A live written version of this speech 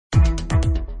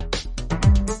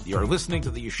You're listening to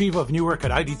the Yeshiva of Newark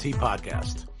at IDT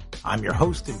podcast. I'm your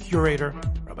host and curator,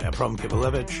 Rabbi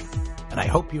Kivelevitz, and I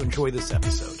hope you enjoy this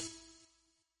episode.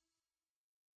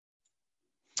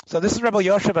 So this is Rav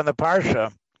Elyashiv on the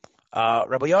Parsha. Rav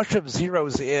Elyashiv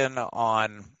zeroes in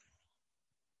on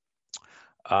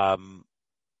Moshe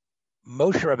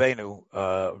Rabbeinu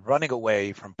running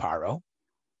away from Paro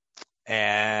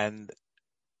and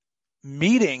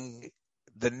meeting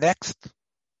the next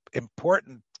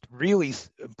really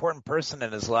important person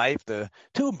in his life, the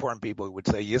two important people, we would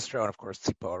say, Yisro and, of course,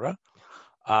 Tzipora,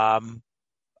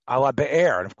 ala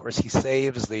Be'er. And, of course, he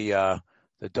saves the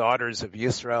daughters of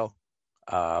Yisro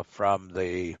from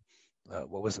the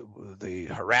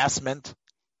harassment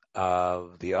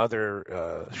of the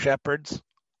other shepherds.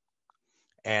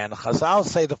 And Chazal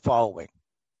say the following,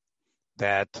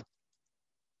 that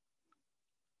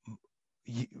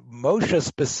Moshe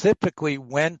specifically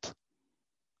went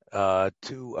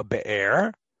to a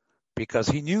Be'er because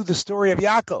he knew the story of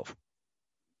Yaakov,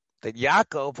 that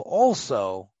Yaakov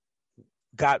also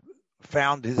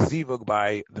found his zivug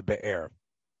by the Be'er.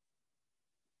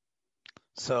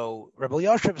 So Rav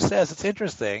Elyashiv says it's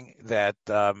interesting that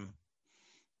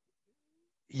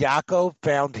Yaakov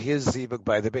found his zivug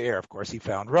by the Be'er. Of course, he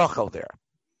found Rachel there.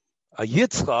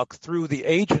 Yitzchak, through the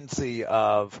agency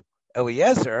of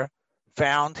Eliezer,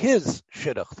 found his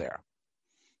shidduch there.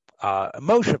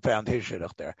 Moshe found his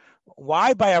shidduch there.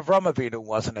 Why by Avram Avinu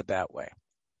wasn't it that way?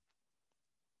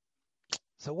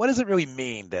 So what does it really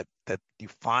mean that you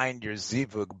find your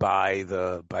zivug by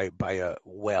a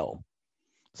well?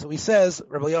 So he says,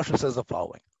 Rav Elyashiv says the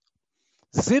following: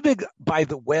 zivug by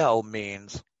the well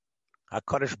means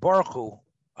HaKadosh Baruch Hu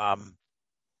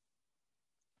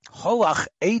holach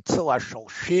eitzel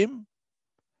hasholshim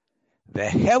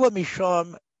vehela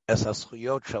misham es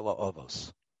haschuyot shel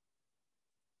ha'avos.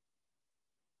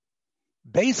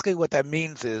 Basically, what that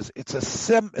means is it's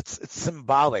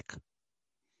symbolic.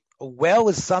 A well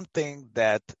is something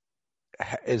that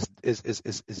is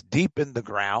deep in the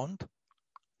ground,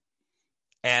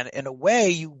 and in a way,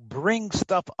 you bring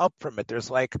stuff up from it. There's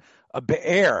like a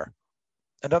be'er.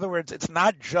 In other words, it's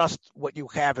not just what you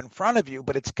have in front of you,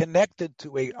 but it's connected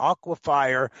to an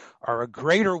aquifer or a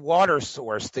greater water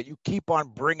source that you keep on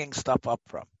bringing stuff up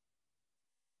from.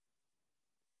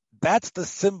 That's the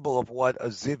symbol of what a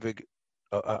zivug,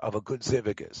 of a good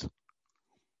zivug is.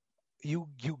 You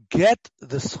get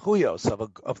the schuyos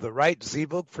of the right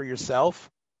zivug for yourself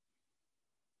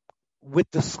with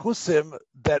the schusim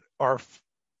that are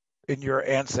in your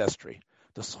ancestry,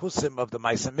 the schusim of the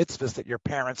Maisa Mitzvahs that your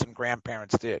parents and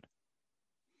grandparents did.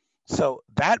 So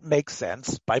that makes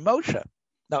sense by Moshe.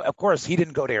 Now, of course, he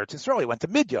didn't go to Eretz Yisrael; he went to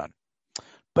Midyan.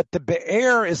 But the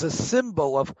Be'er is a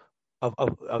symbol of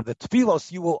the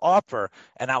tefillos you will offer,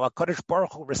 and how HaKadosh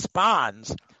Baruch Hu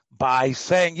responds by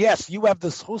saying, yes, you have the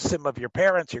schusim of your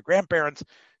parents, your grandparents,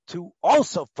 to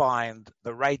also find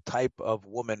the right type of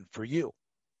woman for you.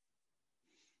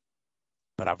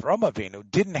 But Avram Avinu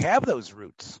didn't have those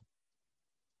roots,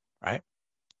 right?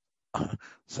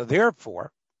 So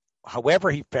therefore, however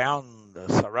he found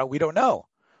Sarah, we don't know.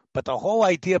 But the whole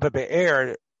idea of a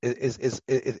Be'er is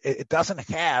it doesn't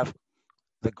have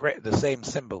the same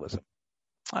symbolism.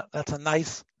 That's a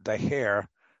nice daher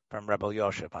from Rav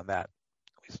Elyashiv on that.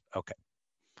 Okay.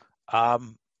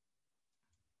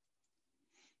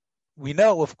 We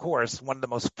know, of course, one of the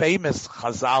most famous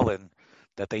chazalin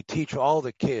that they teach all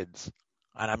the kids,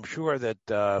 and I'm sure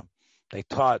that they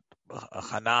taught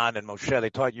Hanan and Moshe, they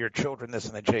taught your children this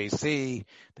in the JC,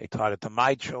 they taught it to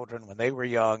my children when they were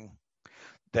young,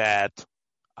 that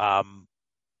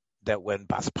when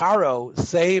Basparo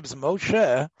saves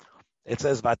Moshe, it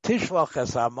says, Vatishlach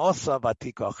es amosa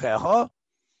vatikocheho.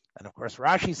 And of course,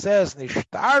 Rashi says,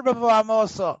 Nishtar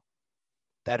b'amosa,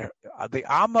 that the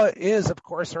Amma is, of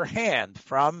course, her hand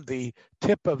from the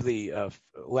tip of the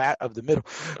middle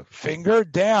finger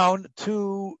down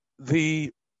to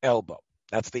the elbow.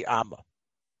 That's the Amma.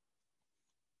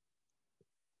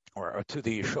 Or to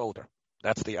the shoulder.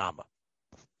 That's the Amma.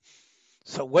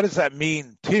 So what does that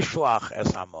mean? Tishlach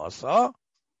es amosa,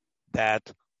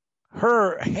 that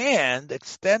her hand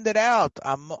extended out,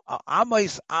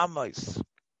 amos.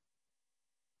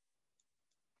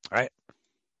 Right?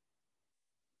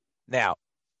 Now,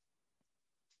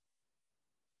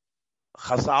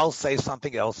 Chazal say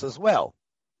something else as well.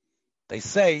 They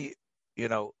say,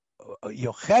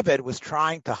 Yocheved was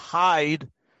trying to hide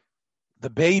the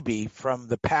baby from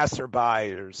the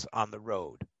passerbyers on the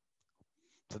road.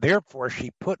 So therefore,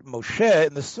 she put Moshe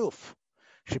in the suf.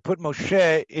 She put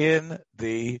Moshe in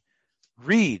the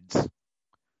reeds.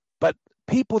 But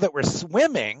people that were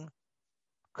swimming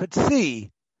could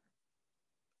see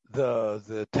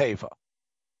the teva.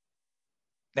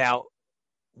 Now,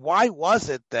 why was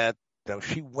it that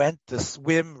she went to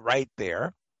swim right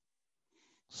there?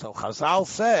 So Chazal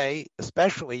say,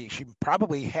 especially, she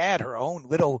probably had her own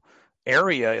little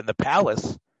area in the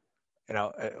palace.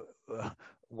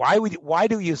 Why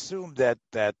do you assume that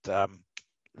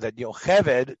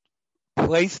Yocheved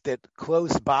placed it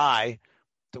close by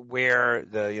to where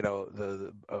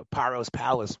the Paro's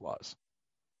palace was?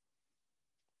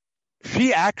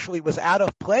 She actually was out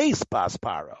of place, Bas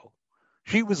Paro.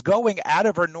 She was going out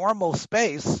of her normal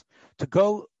space to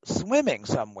go swimming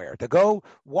somewhere, to go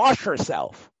wash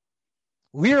herself.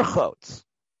 Lirchotz.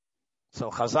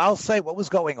 So Chazal say what was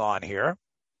going on here,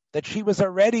 that she was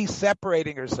already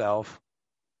separating herself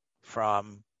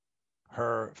from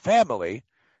her family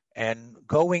and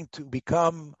going to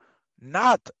become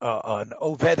not an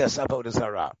Ovedes Avodah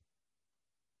Zarah.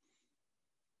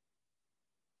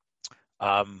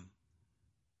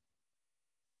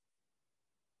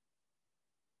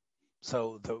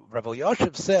 So the Rav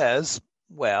Elyashiv says,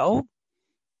 well,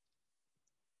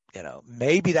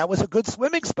 maybe that was a good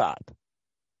swimming spot.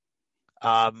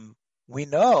 We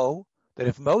know that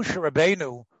if Moshe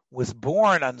Rabbeinu was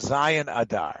born on Zion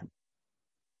Adar,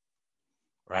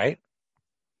 right?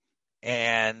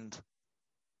 And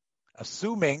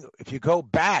assuming if you go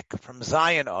back from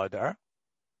Zion Adar,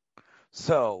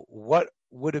 so what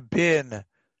would have been,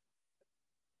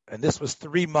 and this was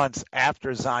 3 months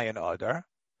after Zion Adar,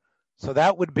 so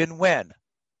that would have been when?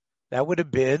 That would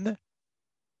have been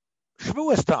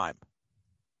Shavuos time.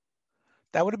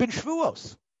 That would have been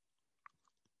Shavuos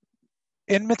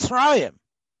in Mitzrayim.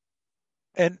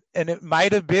 And it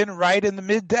might have been right in the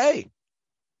midday.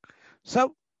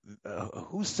 So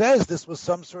who says this was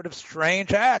some sort of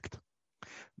strange act?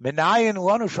 I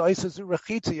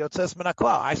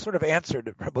sort of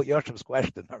answered Rabbi Elyashiv's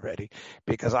question already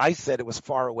because I said it was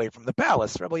far away from the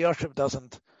palace. Rabbi Elyashiv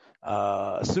doesn't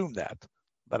assume that.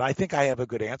 But I think I have a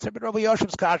good answer. But Rabbi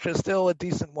Elyashiv's kasha is still a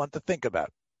decent one to think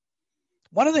about.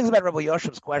 One of the things about Rabbi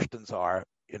Elyashiv's questions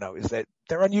is that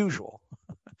they're unusual.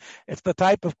 It's the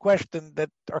type of question that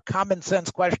are common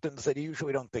sense questions that you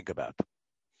usually don't think about.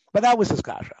 But that was his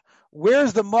kasha.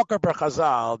 Where's the Mokar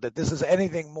Chazal that this is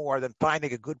anything more than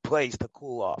finding a good place to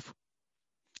cool off?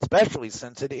 Especially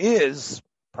since it is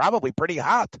probably pretty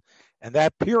hot in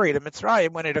that period of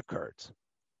Mitzrayim when it occurs.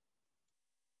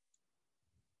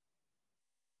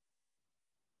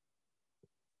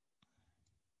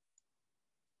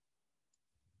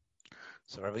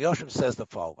 So Rav Elyashiv says the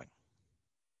following.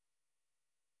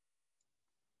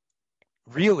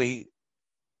 Really,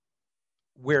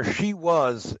 where she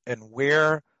was and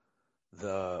where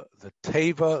the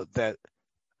teva that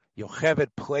Yocheved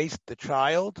placed the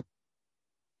child,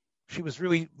 she was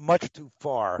really much too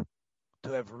far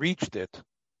to have reached it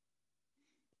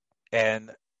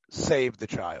and saved the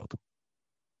child.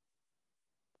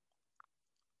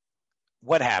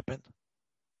 What happened?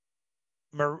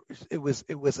 It was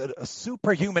a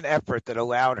superhuman effort that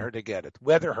allowed her to get it.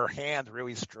 Whether her hand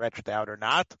really stretched out or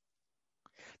not,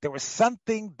 there was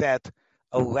something that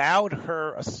allowed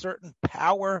her a certain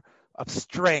power of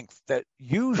strength that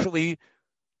usually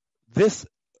this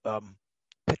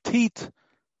petite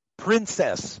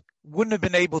princess wouldn't have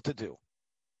been able to do.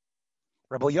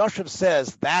 Rav Elyashiv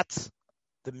says that's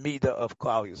the midah of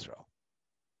Klal Yisrael.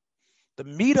 The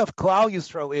midah of Klal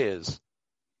Yisrael is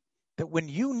that when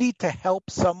you need to help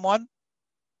someone,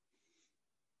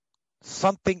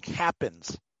 something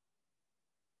happens.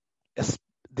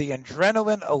 The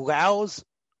adrenaline allows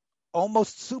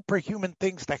almost superhuman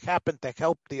things to happen to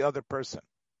help the other person.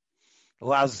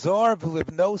 Lazor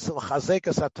v'livnos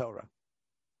l'chazekas haTorah.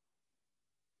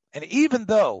 And even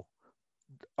though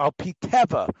al pi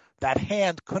teva that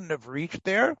hand couldn't have reached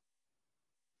there,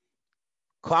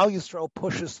 Klal Yisrael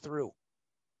pushes through.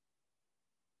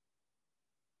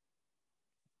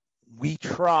 We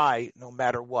try no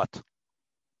matter what.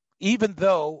 Even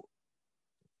though,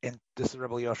 and this is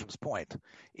Rav Elyashiv's point,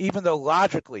 even though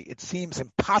logically it seems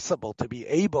impossible to be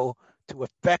able to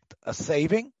effect a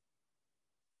saving,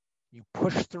 you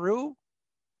push through.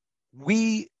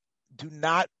 We do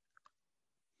not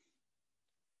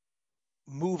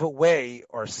move away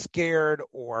or scared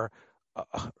or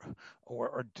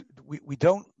we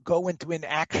don't go into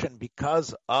inaction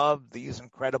because of these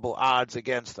incredible odds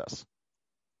against us.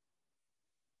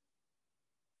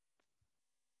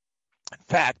 In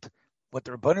fact, what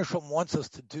the Rebbeinu Shalom wants us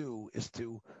to do is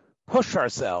to push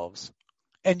ourselves,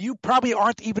 and you probably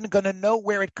aren't even going to know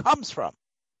where it comes from.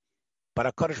 But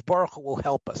HaKadosh Baruch Hu will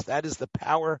help us. That is the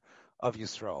power of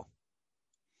Yisrael.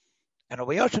 And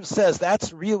Elyashiv says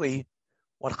that's really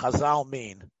what Chazal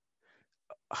mean.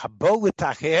 habo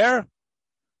l'tacher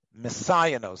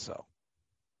Messiah noso.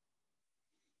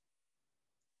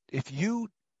 If you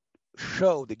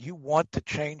show that you want to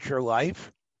change your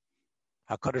life,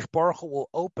 HaKadosh Baruch Hu will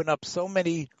open up so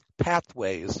many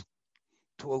pathways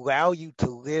to allow you to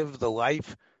live the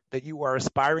life that you are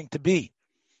aspiring to be.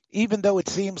 Even though it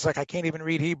seems like I can't even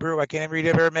read Hebrew, I can't even read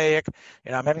Aramaic,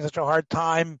 and I'm having such a hard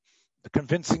time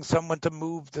convincing someone to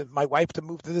my wife to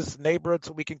move to this neighborhood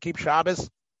so we can keep Shabbos.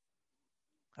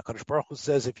 HaKadosh Baruch Hu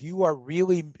says, if you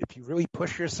really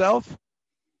push yourself,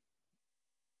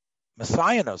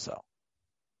 Messiah knows so.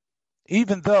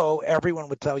 Even though everyone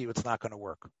would tell you it's not going to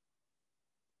work.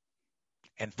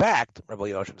 In fact, Rav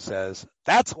Elyashiv says,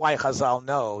 that's why Chazal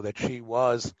know that she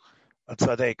was a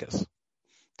tzaddikus.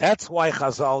 That's why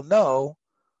Chazal know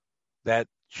that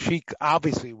she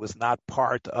obviously was not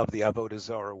part of the Avodah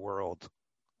Zarah world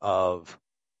of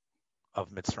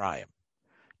Mitzrayim.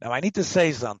 Now, I need to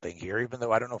say something here, even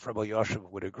though I don't know if Rav Elyashiv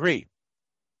would agree.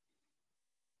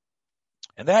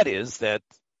 And that is that,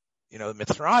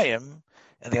 Mitzrayim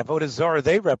and the Avodah Zarah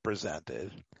they represented,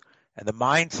 and the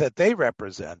mindset they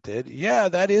represented,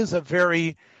 that is a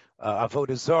very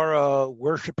Avodah Zarah,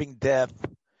 worshiping death,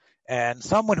 and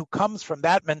someone who comes from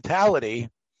that mentality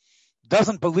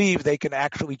doesn't believe they can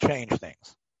actually change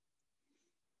things.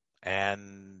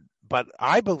 But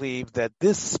I believe that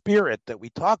this spirit that we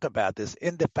talk about, this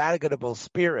indefatigable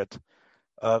spirit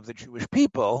of the Jewish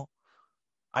people,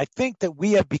 I think that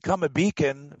we have become a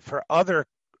beacon for other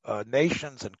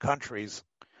nations and countries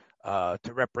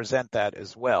to represent that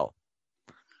as well.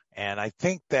 And I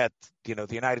think that, the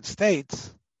United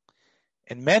States,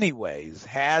 in many ways,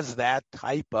 has that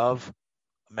type of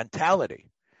mentality.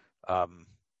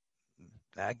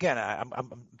 Again,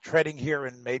 I'm treading here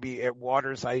in maybe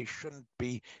waters I shouldn't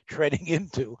be treading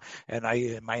into, and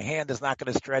my hand is not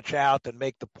going to stretch out and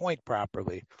make the point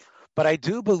properly. But I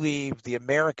do believe the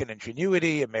American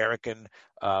ingenuity, American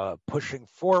pushing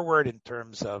forward in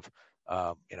terms of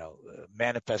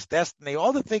manifest destiny,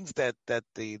 all the things that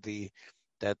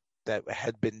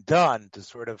had been done to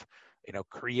sort of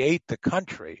create the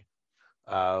country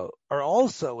are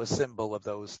also a symbol of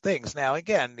those things. Now,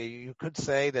 again, you could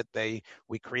say that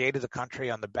we created the country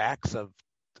on the backs of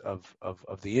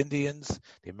the Indians,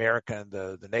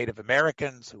 the Native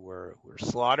Americans who were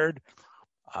slaughtered.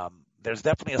 There's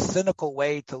definitely a cynical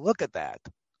way to look at that.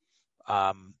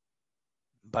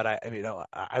 But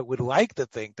I would like to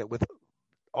think that with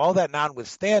all that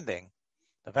notwithstanding,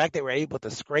 the fact they were able to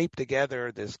scrape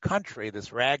together this country,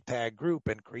 this ragtag group,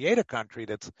 and create a country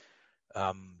that's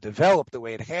developed the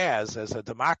way it has as a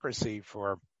democracy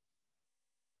for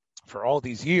all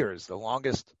these years, the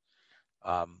longest,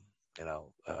 at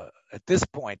this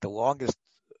point, the longest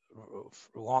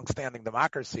long-standing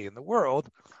democracy in the world,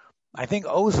 I think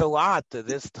owes a lot to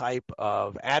this type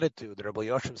of attitude that Rabbi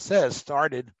Elyashiv says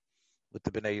started with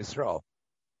the Bnei Yisrael.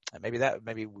 And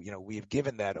maybe we've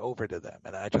given that over to them.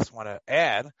 And I just want to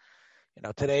add,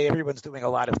 today everyone's doing a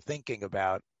lot of thinking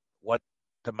about what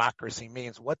democracy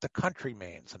means, what the country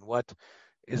means, and what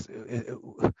is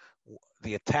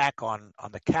the attack on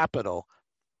the Capitol.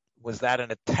 Was that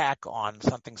an attack on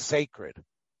something sacred?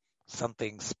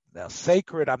 Something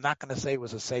sacred, I'm not going to say it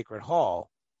was a sacred hall,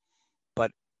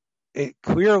 but it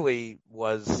clearly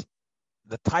was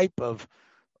the type of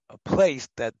a place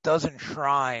that does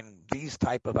enshrine these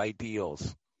type of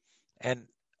ideals. And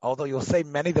although you'll say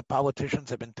many of the politicians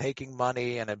have been taking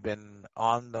money and have been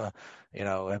on the,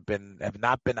 have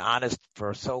not been honest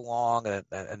for so long,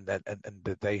 and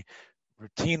that they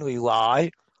routinely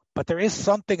lie, but there is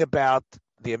something about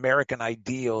the American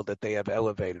ideal that they have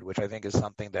elevated, which I think is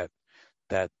something that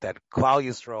Klal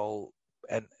Yisrael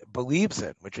and believes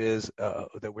in, which is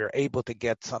that we're able to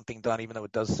get something done, even though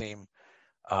it does seem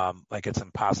like it's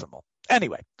impossible.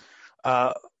 Anyway,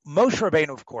 Moshe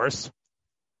Rabbeinu, of course,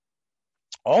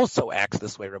 also acts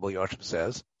this way, Rabbi Elyashiv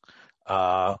says,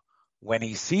 when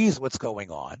he sees what's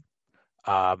going on,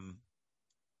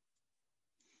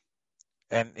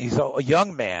 and he's a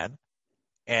young man,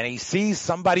 and he sees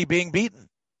somebody being beaten.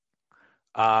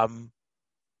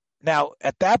 Now,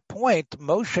 at that point,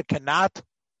 Moshe cannot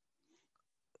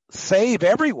save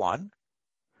everyone,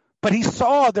 but he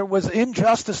saw there was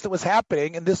injustice that was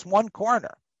happening in this one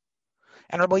corner.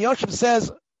 And Rabbi Elyashiv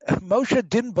says Moshe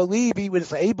didn't believe he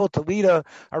was able to lead a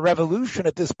revolution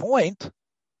at this point.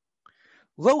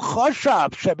 Lo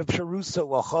chashav shebepsharusa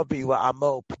lachavi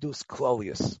la'amo p'dus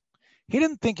klolius. He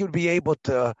didn't think he would be able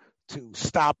to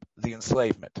stop the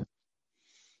enslavement.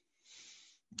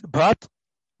 But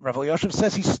Rav Elyashiv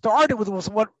says he started with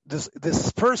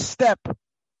this first step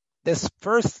this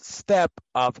first step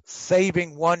of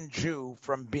saving one Jew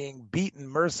from being beaten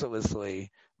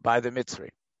mercilessly by the Mitzri.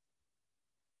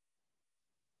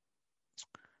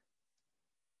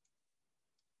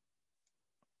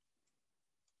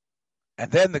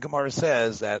 And then the Gemara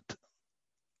says that,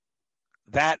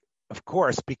 of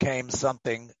course, became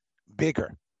something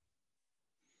bigger.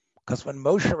 Because when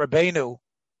Moshe Rabbeinu,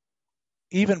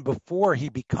 even before he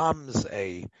becomes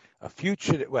a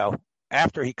fugitive,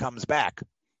 after he comes back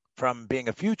from being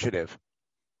a fugitive,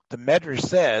 the Medrash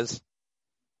says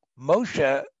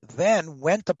Moshe then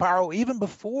went to Paro even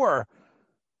before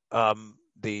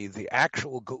the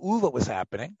actual Geula was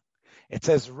happening. It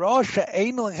says Rosh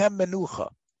Ein Lehem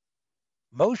Menucha.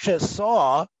 Moshe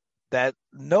saw that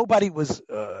nobody was,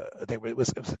 it was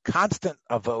a constant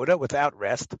avoda without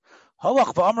rest.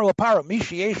 Halach v'amar l'paro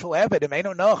mishi yeshul eved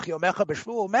imenu noch yomecha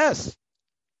b'shvu mes.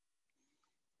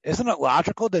 Isn't it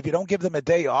logical that if you don't give them a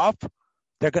day off,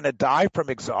 they're going to die from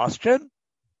exhaustion?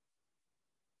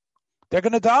 They're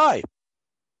going to die.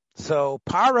 So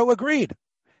Paro agreed.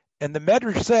 And the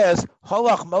Medrash says,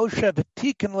 Halach Moshe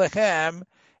v'tikin lechem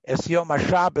es yom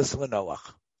HaShabbos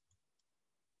l'noach.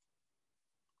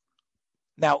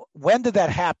 Now, when did that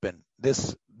happen,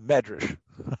 this Medrash?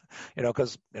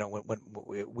 Because when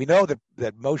we know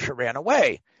that Moshe ran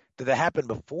away. Did it happen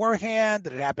beforehand?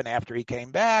 Did it happen after he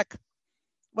came back?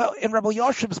 Well, in Rav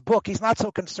Elyashiv's book, he's not so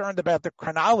concerned about the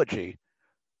chronology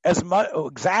as much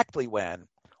exactly when,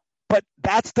 but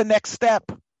that's the next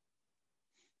step.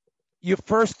 You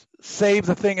first save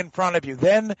the thing in front of you.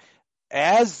 Then,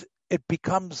 as it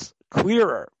becomes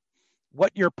clearer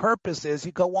what your purpose is,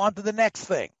 you go on to the next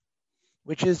thing,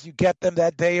 which is you get them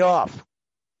that day off.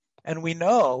 And we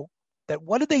know that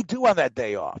what did they do on that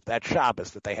day off, that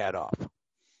Shabbos that they had off?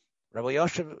 Rav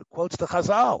Elyashiv quotes the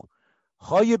Chazal,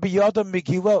 Hoya biyodam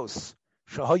megilos,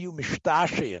 shahoyu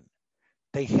mishtashien.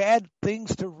 They had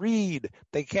things to read.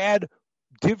 They had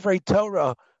divrei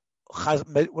Torah,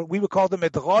 what we would call the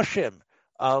midrashim,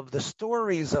 of the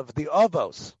stories of the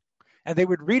avos. And they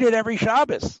would read it every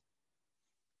Shabbos.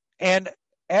 And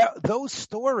those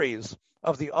stories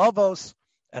of the avos,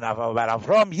 and about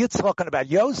Avram, Yitzchak, and about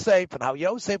Yosef, and how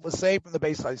Yosef was saved from the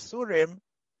Beis Haisurim,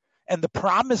 and the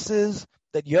promises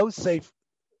that Yosef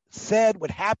said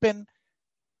would happen,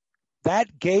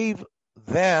 that gave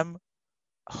them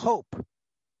hope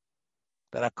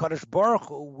that HaKadosh Baruch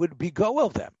Hu would be go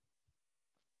of them.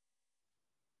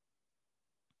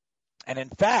 And in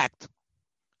fact,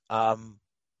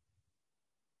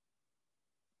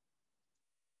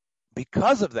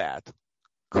 because of that,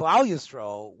 Klal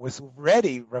Yisrael was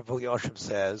ready, Rav Elyashiv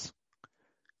says.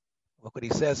 Look what he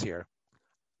says here.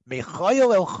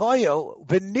 Mechoyel el choyel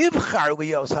v'nivchar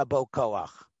lios habo koach.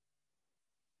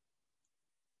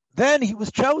 Then he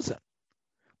was chosen.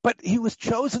 But he was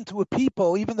chosen to a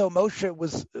people, even though Moshe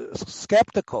was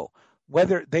skeptical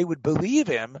whether they would believe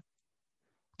him,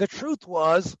 the truth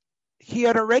was he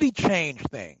had already changed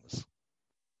things.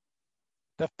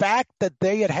 The fact that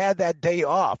they had that day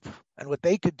off and what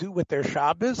they could do with their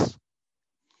Shabbos,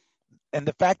 and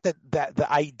the fact that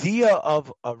the idea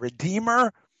of a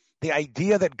Redeemer, the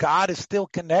idea that God is still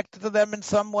connected to them in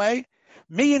some way,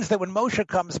 means that when Moshe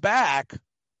comes back,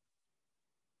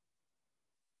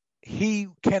 he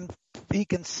can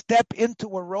step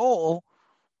into a role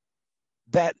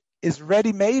that is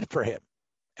ready-made for him.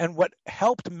 And what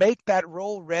helped make that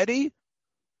role ready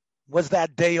was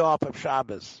that day off of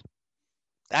Shabbos.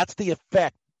 That's the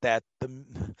effect that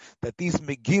these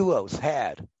Megillos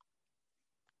had.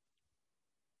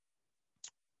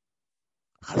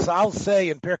 Chazal say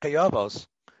in Pirkei Avos,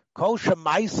 Kol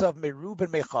shemaisav meruben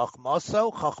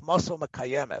mechachmaso, chachmaso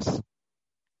mekayemes.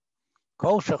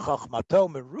 Kol shechachmato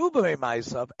meruben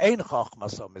memaisav, ein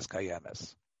chachmaso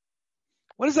miskayemes.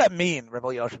 What does that mean? Rav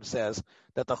Elyashiv says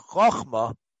that the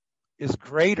chachma is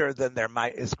greater than the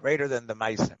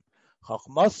maisim.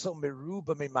 Chachmaso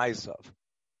meruben memaisav.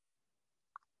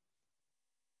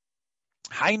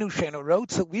 Hainu shenu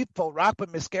rotze lifol rak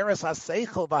b'miskeres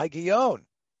haseichel v'hagiyon.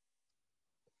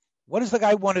 What does the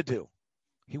guy want to do?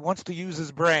 He wants to use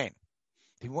his brain.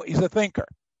 He's a thinker.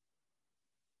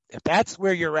 If that's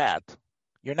where you're at,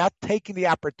 you're not taking the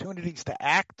opportunities to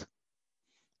act,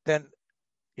 then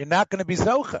you're not going to be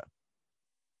Zocha.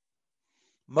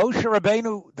 Moshe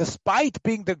Rabbeinu, despite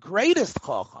being the greatest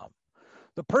Chacham,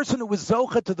 the person who was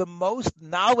Zocha to the most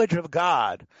knowledge of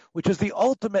God, which is the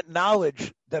ultimate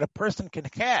knowledge that a person can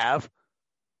have,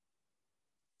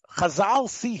 Chazal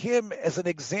see him as an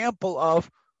example of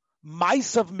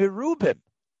Maisav Merubim.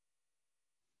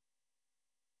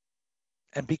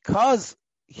 And because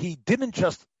he didn't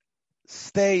just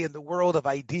stay in the world of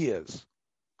ideas,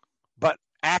 but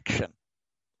action,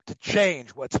 to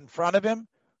change what's in front of him,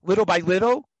 little by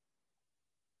little,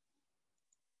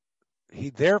 he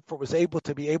therefore was able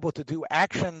to do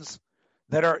actions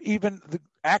that are even the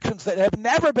actions that have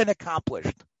never been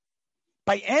accomplished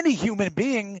by any human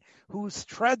being who's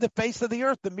tread the face of the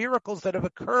earth, the miracles that have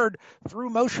occurred through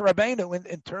Moshe Rabbeinu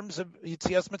in terms of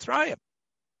Yetzias Mitzrayim.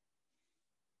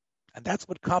 And that's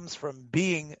what comes from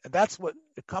being, that's what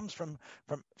it comes from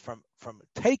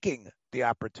taking the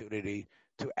opportunity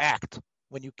to act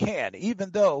when you can, even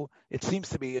though it seems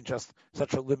to be in just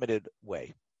such a limited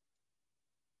way.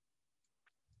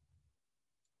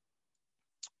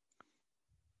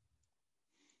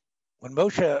 When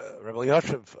Moshe, Rav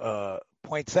Elyashiv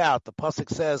points out, the Posek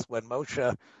says when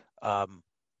Moshe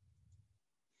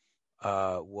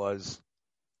was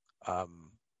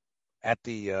at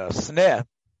the Sneh,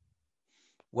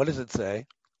 what does it say?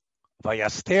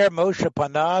 Vayaster Moshe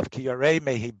panav ki yarei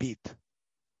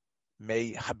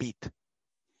mehabit.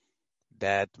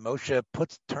 That Moshe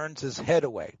turns his head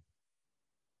away.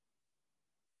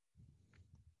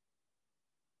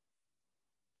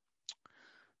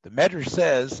 The Medrash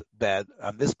says that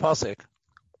on this pasuk,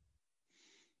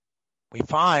 we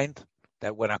find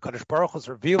that when HaKadosh Baruch Hu is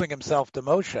revealing himself to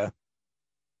Moshe,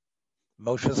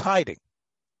 Moshe is hiding.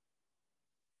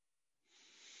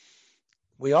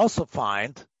 We also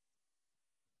find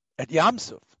at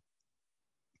Yamsuf,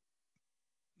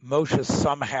 Moshe is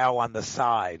somehow on the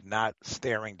side, not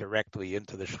staring directly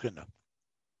into the Shekhinah.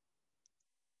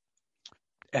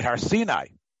 At Har Sinai,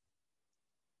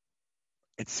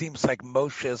 it seems like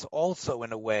Moshe is also,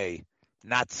 in a way,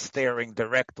 not staring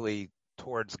directly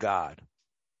towards God.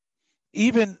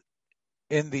 Even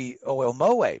in the Ohel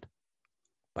Moed,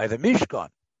 by the Mishkan,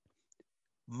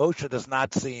 Moshe does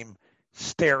not seem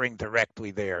staring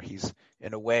directly there. He's,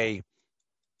 in a way,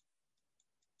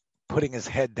 putting his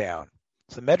head down.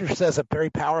 So Medrash says a very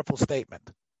powerful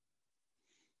statement.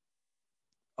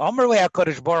 Omer le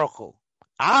HaKadosh Baruch Hu,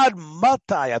 ad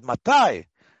matai,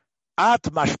 at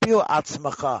mashpil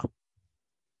atzmacha.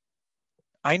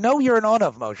 I know you're an honor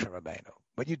of Moshe Rabbeinu,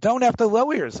 but you don't have to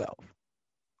lower yourself.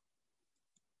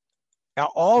 Now,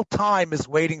 all time is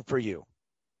waiting for you.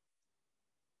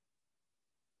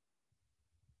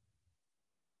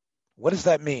 What does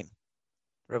that mean?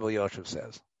 Rav Elyashiv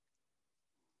says.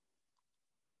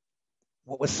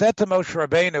 What was said to Moshe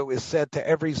Rabbeinu is said to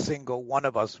every single one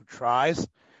of us who tries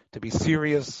to be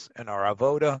serious in our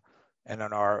avoda and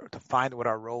to find what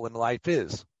our role in life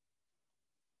is.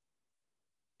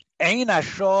 Ein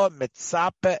asho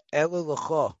mitzape elu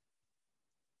lecho.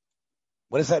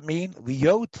 What does that mean?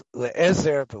 Liot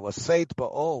le'ezer v'laseit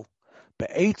ba'ol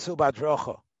be'etzu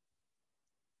b'adrocha.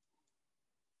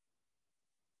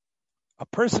 A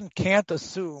person can't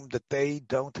assume that they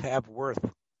don't have worth.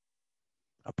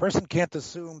 A person can't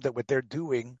assume that what they're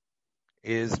doing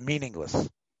is meaningless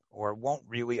or won't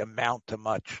really amount to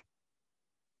much.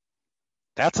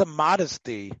 That's a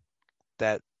modesty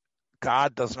that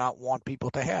God does not want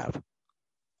people to have.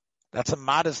 That's a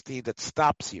modesty that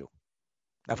stops you.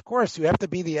 Now, of course, you have to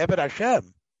be the Eved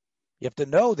Hashem. You have to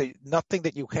know that nothing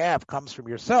that you have comes from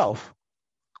yourself.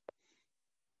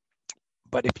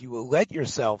 But if you will let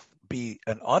yourself be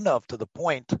an unav to the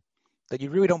point that you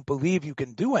really don't believe you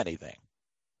can do anything,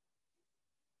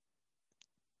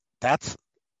 that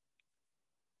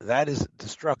is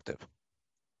destructive.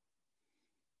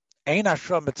 Ein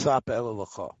Hashem mitzap elu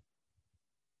lecho.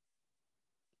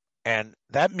 And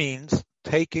that means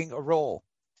taking a role.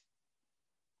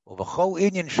 Uv'chol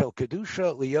inyan shel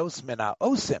kedusha lios min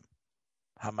ha'osim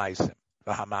hamaisim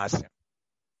v'hamaasim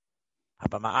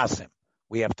habamaasim.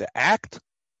 We have to act,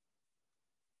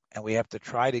 and we have to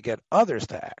try to get others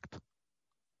to act.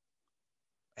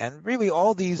 And really,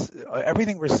 all these,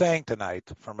 everything we're saying tonight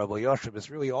from Rav Elyashiv is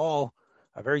really all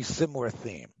a very similar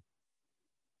theme.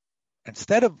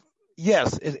 Instead of,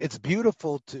 yes, it's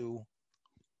beautiful to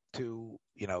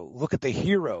look at the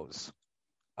heroes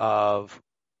of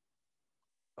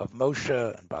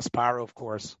Moshe and Basparo, of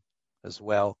course, as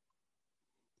well.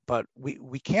 But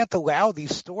we can't allow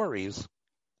these stories,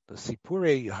 the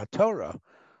Sipurei HaTorah,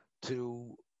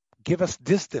 to give us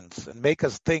distance and make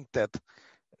us think that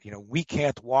we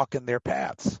can't walk in their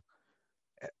paths.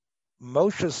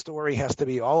 Moshe's story has to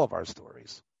be all of our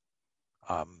stories.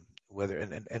 And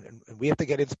we have to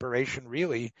get inspiration.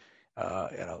 Really,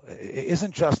 it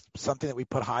isn't just something that we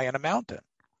put high on a mountain.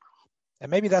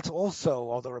 And maybe that's also,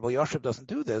 although Rav Elyashiv doesn't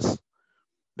do this,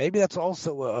 maybe that's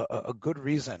also a good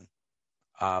reason,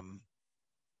 to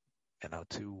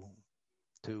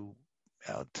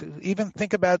even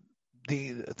think about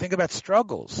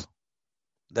struggles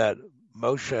that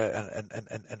Moshe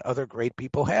and other great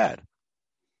people had.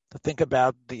 to think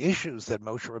about the issues that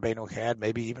Moshe Rabbeinu had,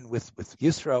 maybe even with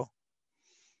Yisro.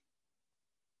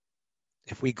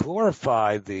 If we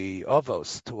glorify the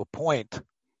Avos to a point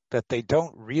that they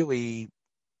don't really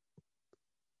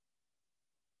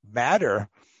matter,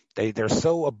 they're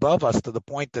so above us to the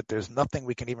point that there's nothing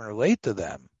we can even relate to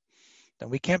them, then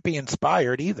we can't be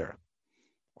inspired either.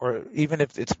 Or even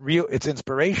if it's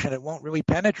inspiration, it won't really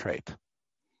penetrate.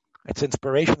 It's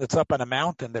inspiration that's up on a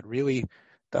mountain that really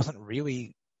doesn't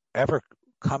really ever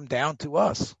come down to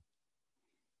us.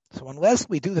 So unless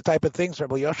we do the type of things Rav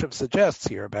Elyashiv suggests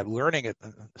here about learning it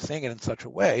and saying it in such a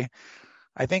way,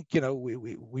 I think,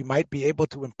 we might be able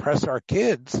to impress our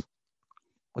kids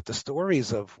with the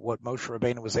stories of what Moshe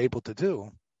Rabbeinu was able to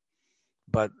do,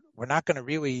 but we're not going to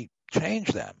really change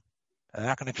them, and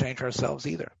not going to change ourselves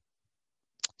either.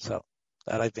 So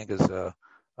that, I think, is a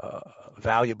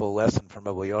valuable lesson from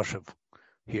Rav Elyashiv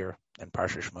here in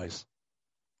Parsha-Shemos.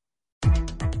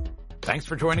 Thanks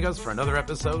for joining us for another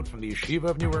episode from the Yeshiva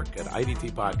of Newark at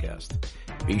IDT Podcast.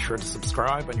 Be sure to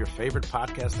subscribe on your favorite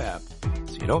podcast app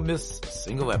so you don't miss a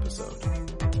single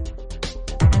episode.